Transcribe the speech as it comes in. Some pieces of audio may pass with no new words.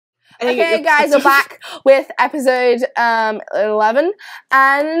Okay, guys, we're back with episode 11,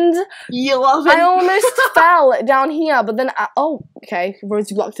 and I almost fell down here, but then okay,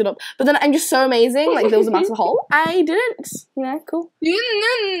 Rosie blocked it up. But then I'm just so amazing, like there was a massive hole. I didn't, cool.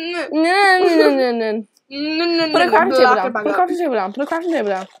 No. Put a crafting table down. Put a crafting table down. Put a crafting table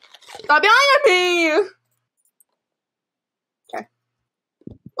down. Stop yelling at me. Okay.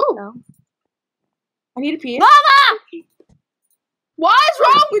 Ooh. No. I need to pee. Lava! What is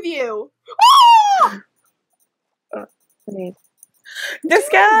wrong with you?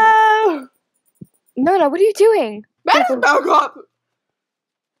 Disco! Nona, what are you doing? Back up!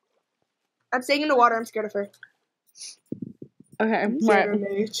 I'm staying in the water. I'm scared of her. Okay,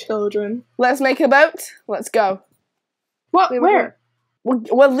 Gnome Children. Let's make a boat. Let's go. What? Where?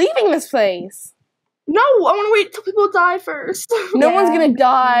 We're leaving this place. No, I want to wait till people die first. No one's gonna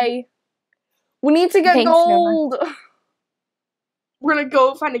die. We need to get gold. Nona. We're gonna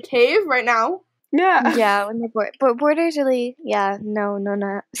go find a cave right now. Yeah. Yeah, when but borders really, no,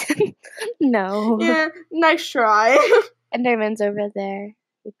 not. No. Yeah, nice try. Enderman's over there.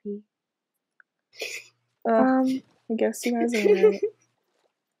 I guess you guys are right.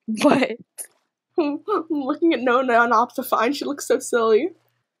 What? I'm looking at Nona on Optifine. She looks so silly.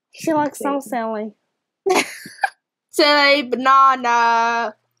 She looks so silly. Silly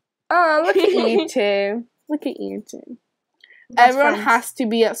banana. Oh, look at you two. Look at you two. Everyone has to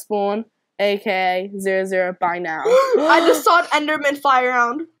be at spawn, aka 00 by now. I just saw an Enderman fly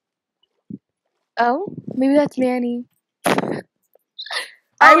around. Oh, maybe that's Manny. I'm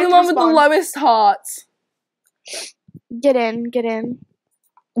the one with the lowest hearts. Get in.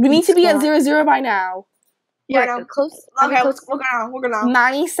 We need to be at 00 by now. Yeah, no. Close. Okay, close. we'll go now.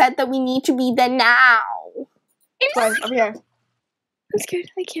 Manny said that we need to be there now. Fine, over here. I'm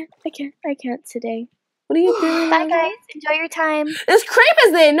scared. I can't today. What are you doing? Bye, guys. Enjoy your time. There's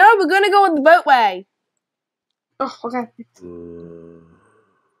creepers there. No, we're gonna go on the boatway. Oh, okay.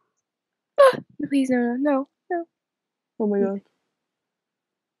 Please, no. Oh my god.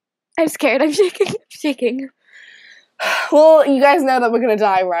 I'm scared. I'm shaking. Well, you guys know that we're gonna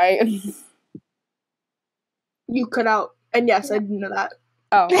die, right? You cut out. And yes, I didn't know that.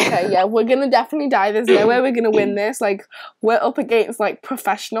 Oh, okay, yeah, we're gonna definitely die. There's no way we're gonna win this. Like, we're up against, like,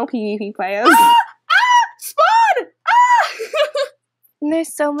 professional PvP players. Spawn! And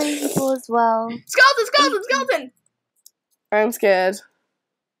there's so many people as well. Skeleton! I'm scared.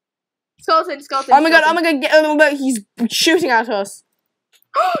 Skeleton. Oh my god, get on the boat. He's shooting at us.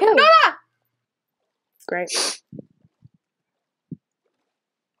 Nona! Great.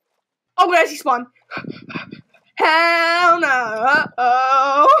 Oh my god, he spawned. Hell no.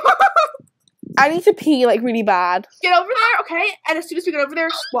 Uh-oh. I need to pee, like, really bad. Get over there, okay? And as soon as we get over there,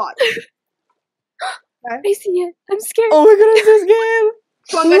 squat. Okay. I see it. I'm scared. Oh my god, I'm so scared.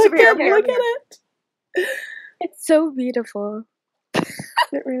 Come on, guys, over here. Look at it. It's so beautiful.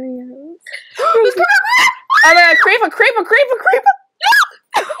 It really is. Oh my god, creeper!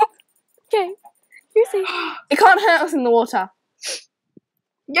 Okay. You're safe. It can't hurt us in the water.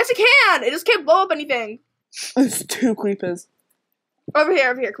 Yes, it can. It just can't blow up anything. There's 2 creepers. Over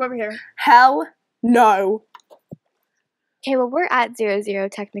here. Come over here. Hell no. Okay, well, we're at 00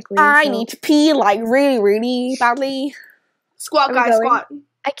 technically. I need to pee, like, really, really badly. Squat, guys, squat.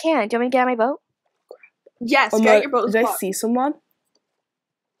 I can't. Do you want me to get on my boat? Yes, get on your boat. Did I see someone?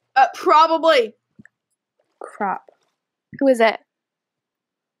 Probably. Crap. Who is it?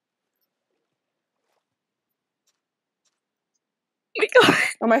 Oh my god.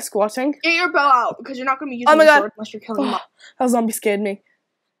 Am I squatting? Get your bow out, because you're not going to be using the sword unless you're killing them. That zombie scared me.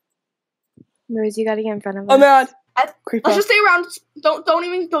 Rose, you gotta get in front of us. Oh my god. Creeper. Let's just stay around. Don't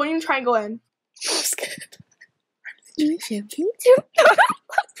even try and go in. I'm scared. Me too.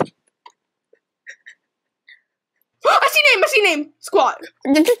 I see name. Squat.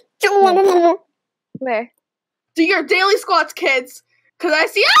 Where? Do your daily squats, kids. Because I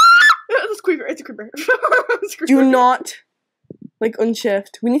see. It's a creeper. It's a creeper. Do not, like,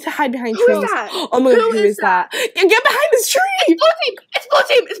 unshift. We need to hide behind trees. Who is that? Oh my god, who is that? Get behind this tree! It's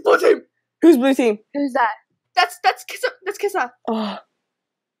blue team. Who's blue team? Who's that? That's Kissa. Oh.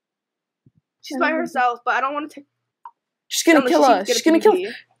 She's by herself, but I don't want to take. She's gonna kill us. She's gonna kill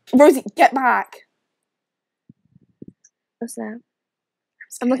us. Rosie, get back. What's that?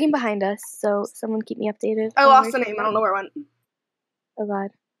 I'm looking behind us, so someone keep me updated. I lost the name. I don't know where it went. Oh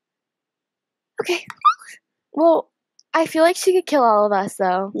god. Okay. Well, I feel like she could kill all of us,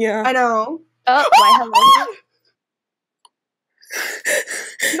 though. Yeah. I know. Oh, why? Hello.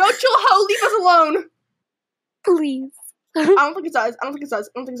 No, chill, ho, leave us alone. Please. I don't think it does.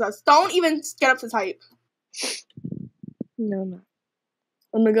 Don't even get up to type. No.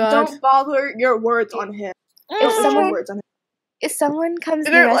 Oh my god. Don't bother your words on him. If someone comes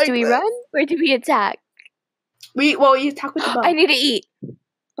I near don't us, like do we this. run or do we attack? We attack with the bow. I need to eat.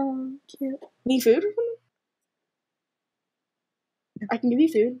 Oh, cute. Need food? I can give you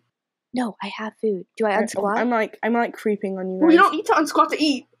food. No, I have food. Do I unsquat? I'm like creeping on you guys. Well, you don't need to unsquat to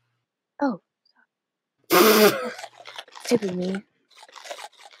eat. Oh. Stupid me.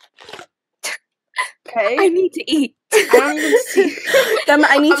 Okay. I need to eat. I don't even see. Damn it,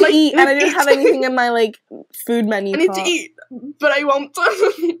 I need I'm to like, eat, and I don't have anything in my like food menu. I need part. to eat, but I won't.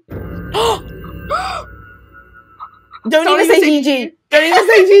 Don't even say GG. Don't even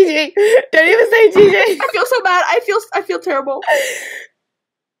say GG. Don't even say GG. I feel so bad. I feel terrible.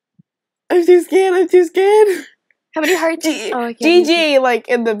 I'm too scared. I'm too scared. How many hearts? GG, like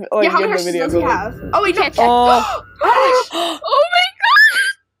in the Yeah, how many in the hearts video. does he have? Oh, wait, can't no. check. Oh. Oh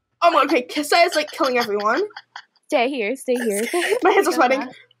my god! Oh, okay, Kissa is like killing everyone. Stay here. Stay here. My hands are sweating.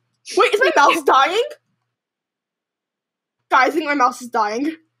 Wait, is my mouse dying? Guys, I think my mouse is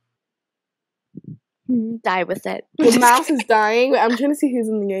dying. Die with it. The mouse is dying. Wait, I'm trying to see who's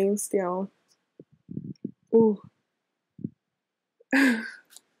in the game still. Ooh.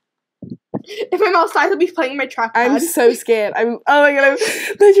 If my mouse dies, I'll be playing my trackpad. I'm so scared. Oh my god, I'm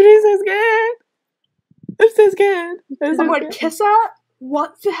literally so scared. I'm so scared. I'm so Oh my god, scared. Kissa?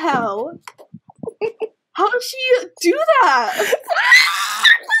 What the hell? How does she do that?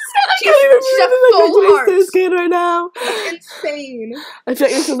 She's at full I'm so hearts. scared right now. That's insane. I feel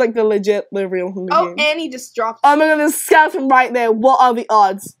like this is like the real Hunger Oh, Games. Annie just dropped. Oh my god, there's scouts from right there. What are the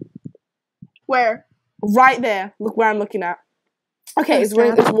odds? Where? Right there. Look where I'm looking at. Okay, it's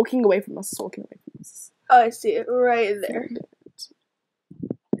walking away from us. It's walking away from us. Oh, I see it right there.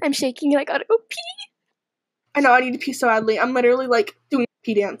 I'm shaking and I gotta go pee. I know, I need to pee so badly. I'm literally like doing a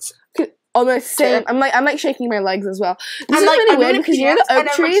pee dance. Oh no, same. I'm like shaking my legs as well. This I'm is like, really I'm weird doing a because pee you know dance the oak and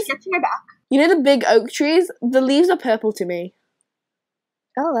I'm, like, trees? stretching my back. You know the big oak trees? The leaves are purple to me.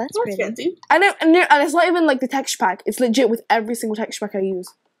 Oh, that's That's pretty. fancy. I know, and it's not even like the texture pack. It's legit with every single texture pack I use.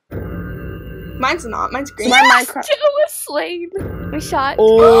 Mine's not. Mine's green. My Minecraft. Joe was slain. We shot.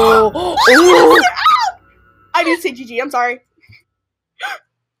 Oh, oh. I didn't say GG. I'm sorry.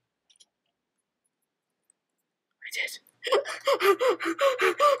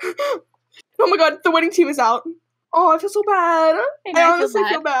 Oh my god, the winning team is out. Oh, I feel so bad. I honestly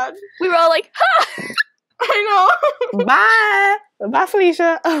feel bad. We were all like, ha! I know. Bye. Bye,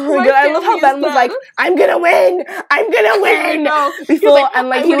 Felicia. Oh my My god, I love how family is Ben was like, dead. I'm gonna win. I'm gonna I win. know. Before, like, and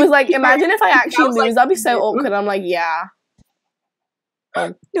like I'm he was gonna like, keep imagine if I fighting. actually I was lose, like, that'd be so no. awkward. I'm like, yeah.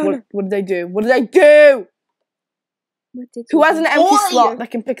 Oh, No. what did I do? What did I do? What did Who you has do? an empty Boy. slot that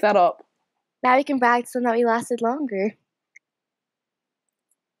can pick that up? Now we can brag so that we lasted longer.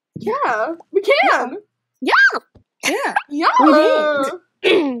 Yeah, we can. Yeah, Yeah.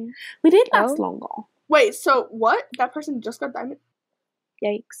 we did last Oh. longer. Wait, so what? That person just got diamond?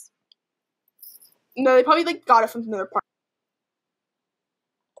 Yikes. No, they probably like got it from another part.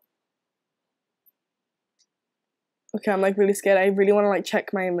 Okay, I'm like really scared. I really want to like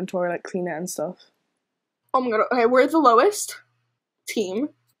check my inventory, like clean it and stuff. Oh my god. Okay, we're the lowest team.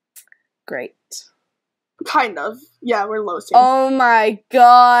 Great. Kind of. Yeah, we're the lowest team. Oh my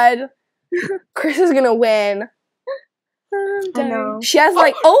god. Chris is gonna win. I know. She has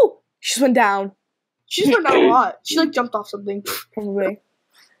like, oh, she just went down. She just went down a lot. She like jumped off something. Probably.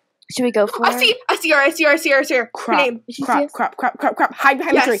 Should we go for I it? see her. Her Crap. name. Did you see us? Crap. Hide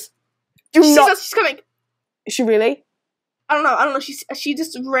behind the tree. Yes. Do She not. sees us. She's coming. Is she really? I don't know. She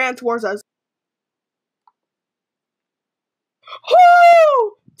just ran towards us.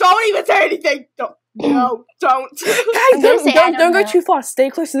 Oh! Don't even say anything. Don't. No, don't. Guys, I'm gonna say I don't go know. too far. Stay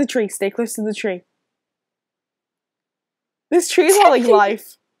close to the tree. Stay close to the tree. This tree is all like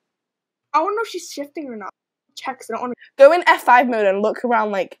life. I want to know if she's shifting or not. Check, 'cause I don't want to. Go in F5 mode and look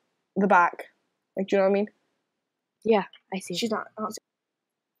around like the back. Like, do you know what I mean? Yeah, I see. She's not. I don't see.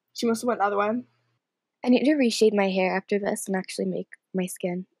 She must have went the other way. I need to reshade my hair after this and actually make my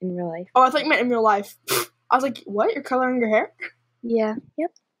skin in real life. Oh, I thought you meant in real life. I was like, what? You're coloring your hair? Yeah,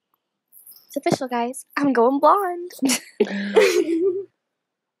 yep. It's official, guys. I'm going blonde.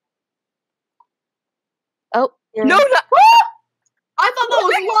 Oh. No, no. I thought that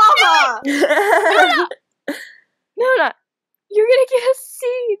was lava. No. You're gonna get a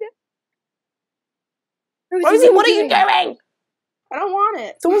seed. Rosie, what are you doing? I don't want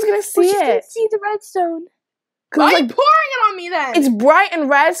it. Someone's gonna see She's gonna it. see the redstone. Why are you Like, pouring it on me then? it's bright and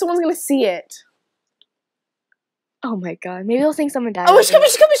red. Someone's gonna see it. Oh my god. Maybe they'll think someone died. Oh, she's coming.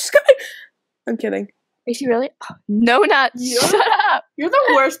 I'm kidding. Is she really? Oh, no, not. Yeah. Shut up. You're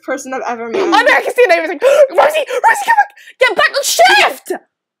the worst person I've ever met. I know, I can see it. Like, Rosie, come back! Get back on shift!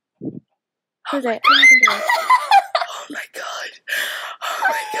 Who's it? Oh my god. Oh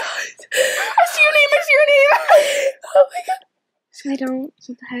my god. I see your name, Oh my god. I don't.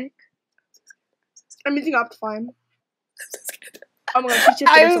 What the heck? I'm using Optifine. Oh my god, she's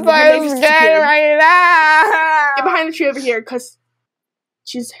just I'm so scared right now. Get behind the tree over here, because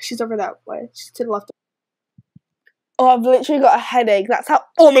she's over that way. She's to the left. Oh, I've literally got a headache. That's how.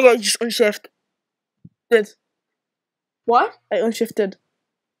 Oh my god, just unshift. Did. What? I unshifted.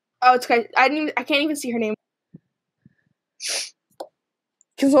 Oh, it's okay. I can't even see her name.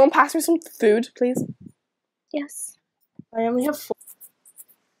 Can someone pass me some food, please? Yes. I only have 4.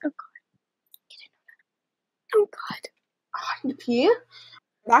 Oh god. Oh god. Oh, I need to pee.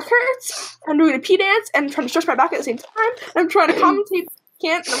 My back hurts. I'm doing a pee dance and I'm trying to stretch my back at the same time. And I'm trying to commentate.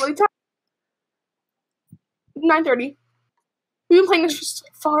 Can't. And I'm really tired. 9:30. We've been playing this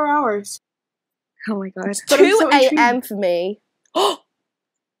for 4 hours. Oh my god. But I'm 2 so a.m. intrigued. for me.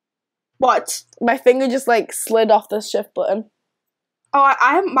 What? My finger just like slid off the shift button. Oh,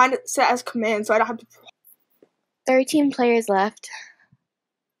 I have mine set as command, so I don't have to. 13 players left.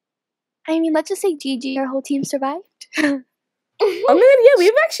 I mean, let's just say GG, our whole team survived. Oh my god, yeah,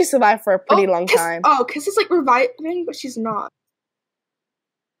 we've actually survived for a pretty long time. Oh, Kiss is like reviving, but she's not.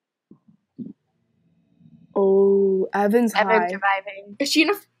 Oh, Evan's high. Evan's surviving. Is she in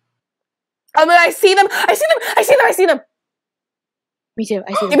a? Oh my god, I see them! I see them! Me too.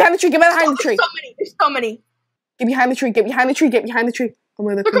 I see Get them. behind the tree, get behind the tree. So many. There's so many. Get behind the tree, get behind the tree, get behind the tree. Oh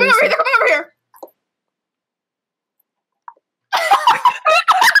my god, They're coming over here. They're coming over here.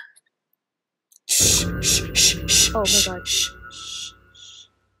 Oh my god.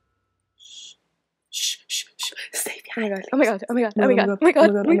 Stay Oh my behind. god. Oh my god. Oh my god. Oh Oh my god. Oh my god.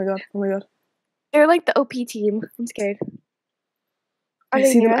 Oh my god. Oh my god. They're like the OP team. I'm scared. Are I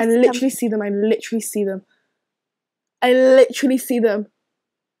they see them. near I us? literally see them. I literally see them. I literally see them.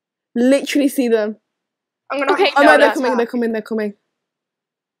 Literally see them. I'm gonna. Okay, Oh no, no, they're no. coming. They're coming. They're coming.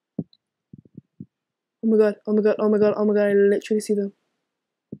 Oh my god. Oh my god. Oh my god. Oh my god. I literally see them.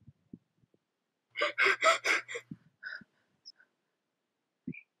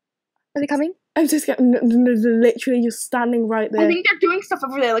 Are they coming? I'm just getting. They're literally just standing right I there. think they're doing stuff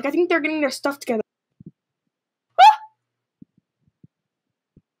over there. Like I think they're getting their stuff together.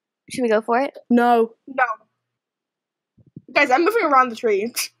 Should we go for it? No. No. Guys, I'm moving around the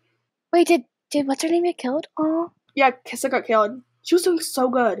tree. Wait, did what's her name get killed? Oh, Yeah, Kissa got killed. She was doing so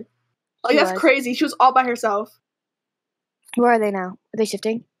good. Like She that's was. crazy. She was all by herself. where are they now? Are they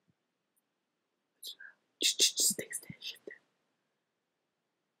shifting? Just stay still.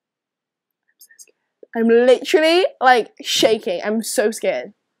 I'm so scared. I'm literally like shaking. I'm so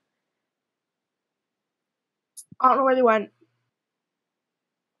scared. I don't know where they went.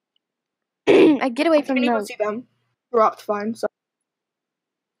 I get away I from didn't even them. see them. We're up to fine. So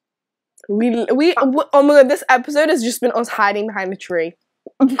We oh my god, this episode has just been us hiding behind the tree.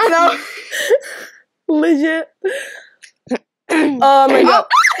 I know. Legit. Oh my god.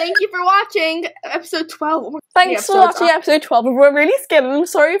 Thank you for watching episode 12. Oh my- Thanks for watching episode 12. We're really scared. I'm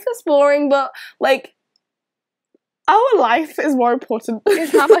sorry if it's boring, but like our life is more important.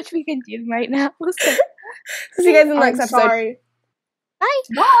 There's not much we can do right now. So, See you guys in the next I'm episode. sorry. bye.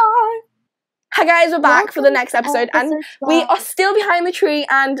 Bye. Hi guys, we're back for the next episode, and Episode we 12. are still behind the tree,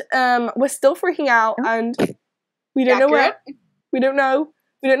 and we're still freaking out, and we don't know where. Accurate. We don't know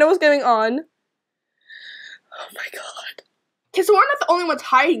what's going on. Oh my god. Okay, so we're not the only ones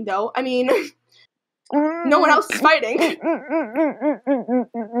hiding, though. I mean, no one else is fighting.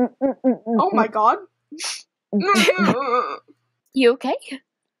 Oh my god. You okay?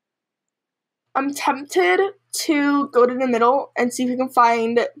 I'm tempted to go to the middle and see if we can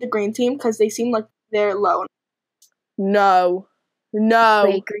find the green team, because they seem like they're low. No. No.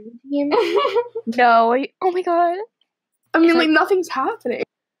 Wait, green team? No. Oh my god. I mean, It's like, nothing's happening.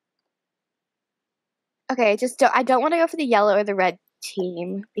 Okay, I don't want to go for the yellow or the red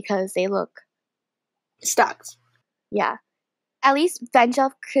team because they look, Stacked. yeah. At least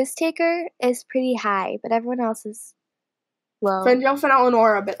Benjelf Chris Taker is pretty high, but everyone else is low. Fenjelf and Eleanor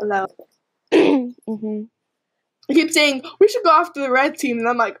are a bit low. Mm-hmm. I keep saying, we should go after the red team, and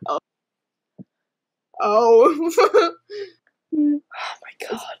I'm like, oh. Oh. Oh my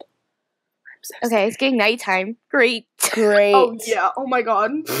god. I'm so Okay, it's getting nighttime. Great. great. Oh, yeah. Oh my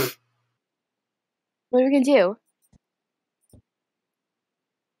god. What are we gonna do?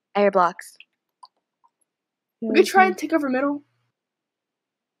 Air blocks. We could try and take over middle.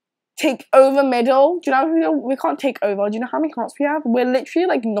 Take over middle. Do you know we can't take over? Do you know how many hearts we have? We're literally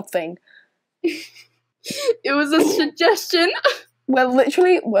like nothing. It was a suggestion. We're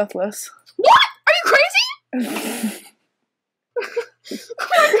literally worthless. What? Are you crazy?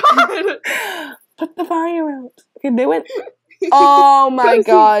 Oh my god. Put the fire out. You can do it. Oh my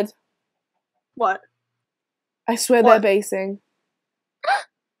god. What? I swear What? they're basing.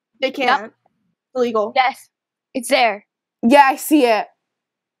 They can't. Yep. Illegal. Yes. It's there. Yeah, I see it.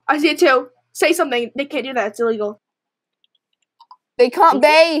 I see it too. Say something. They can't do that. It's illegal. They can't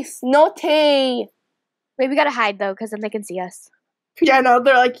base. Naughty. Wait, we gotta hide though, because then they can see us. Yeah, no,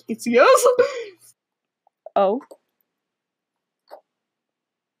 they're like, you can see us. Oh.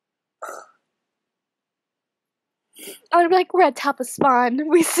 I would be like, we're at top of spawn.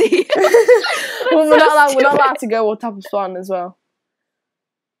 We see. Well, we're not allowed to go on top of spawn as well.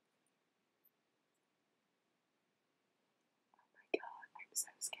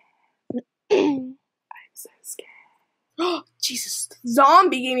 I'm so scared. Jesus.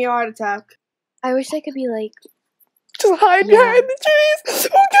 Zombie gave me a heart attack. I wish I could be like, Just hide Yeah. behind the trees.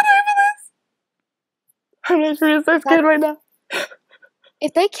 Oh, get over this. I'm literally so scared right now.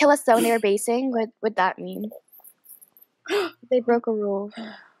 if they kill us though when they were basing, what would that mean? They broke a rule.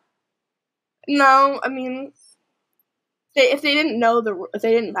 No, I mean, if they didn't know if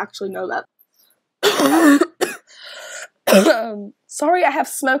they didn't actually know that. Sorry, I have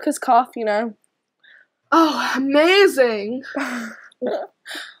smoker's cough, you know. Oh, amazing! Who's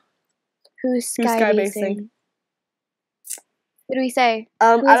Who's sky sky basing? basing? What do we say?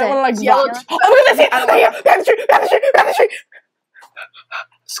 I Who don't is it? want to like Yellow. run. Oh, that's it! Oh, yeah. Behind the tree! Behind the tree! Behind the tree!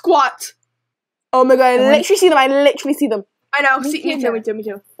 Squat. Oh my god, I literally see them. I literally see them. I know. Me See, me too. too. Me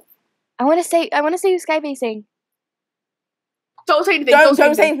too. I want to say who's sky basing. Don't say anything. Don't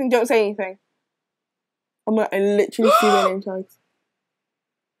say anything. Don't say anything. Oh my, I literally see their name tags.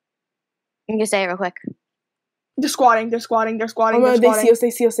 I'm gonna say it real quick. They're squatting. They're squatting. They're squatting. Oh They're no, they squatting. see us. They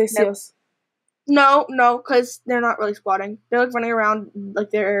see us. They see Nope. us. No, because they're not really squatting. They're like running around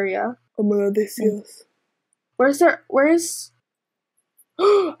like their area. Oh my god, they see us. Where's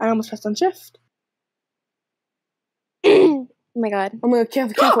I almost pressed on shift. Oh my god. Oh my god,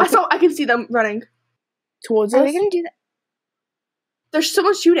 careful. I can see them running. Towards Are us. we gonna do that? There's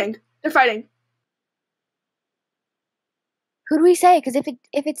someone shooting. They're fighting. Who do we say? Because if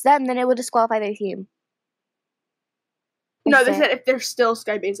it's them, then it will disqualify their team. No, Is they it? said if they're still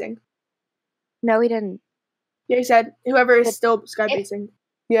sky basing. No, we didn't. Yeah, he said whoever is still sky basing.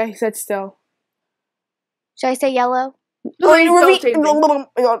 Yeah, he said still. Should I say yellow? No, don't say anything. Oh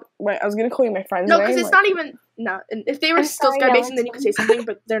my god. Wait, I was gonna call you my friend's No, name. because it's not even. No, and if they were I'm still sorry, sky no, basing, then it's you could say something,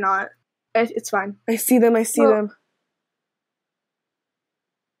 but they're not. It's fine. I see them. I see Well- them.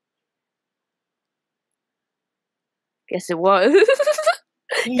 Yes, it was.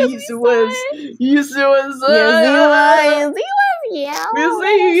 Yes, it was. Yes, it was. Yes, Yeah. You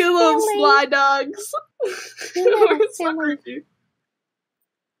see, you little sly dogs. It's so silly. creepy.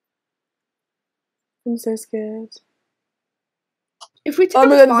 I'm so scared. If we take Oh out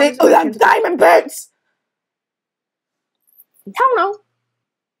my the god, spawns, they have diamond boots! hell no.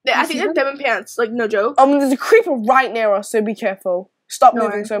 I You think see they're diamond pants. Like, no joke. There's a creeper right near us, so be careful. Stop No,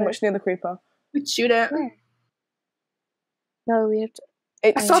 moving so I- much near the creeper. We'd shoot it. No, we have to.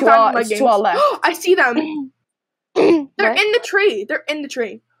 It's saw to that in our, my it's to games. our left. I see them. They're What? in the tree. They're in the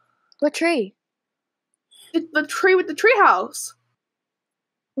tree. What tree? The tree with the tree house.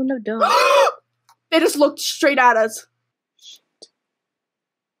 Oh no, duh. They just looked straight at us.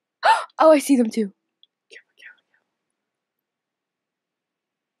 Oh, I see them too.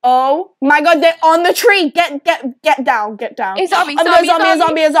 Oh my god, they're on the tree! Get down, get down. A zombie, Oh,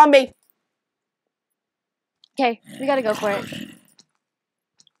 zombie, there's a zombie. Okay, we gotta go for it.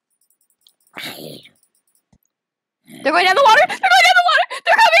 They're going down the water! They're going down the water!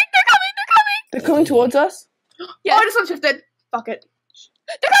 They're coming! They're coming! They're coming! They're coming towards us. Yes. Oh, I just unshifted. Fuck it.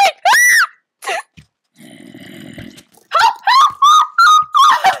 They're coming!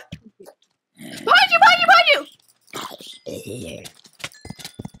 Behind you! Behind you! Behind you!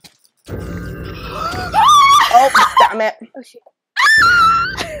 Oh, damn it. Oh shit.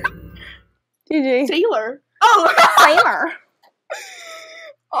 GG. Sailor. Oh! Sailor.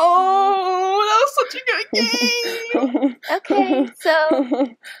 Oh, that was such a good game. Okay, so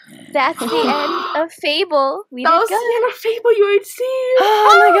that's the end of Fable. We That did was good. the end of Fable UHC.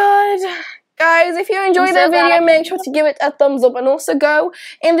 Oh my god. Guys, if you enjoyed I'm the so glad video, I- make sure to give it a thumbs up and also go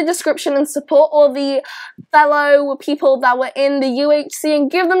in the description and support all the fellow people that were in the UHC and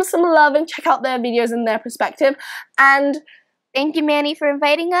give them some love and check out their videos and their perspective. And Thank you, Manny, for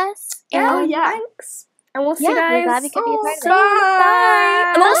inviting us. Oh, And yeah. thanks. And we'll see you guys. We're glad we could be a part of it.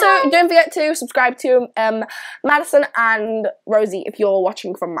 Bye. And also, don't forget to subscribe to Madison and Rosie if you're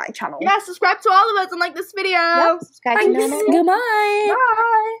watching from my channel. Yeah, subscribe to all of us and like this video. Yep, subscribe to Thanks. Nona. Goodbye.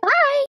 Bye. Bye.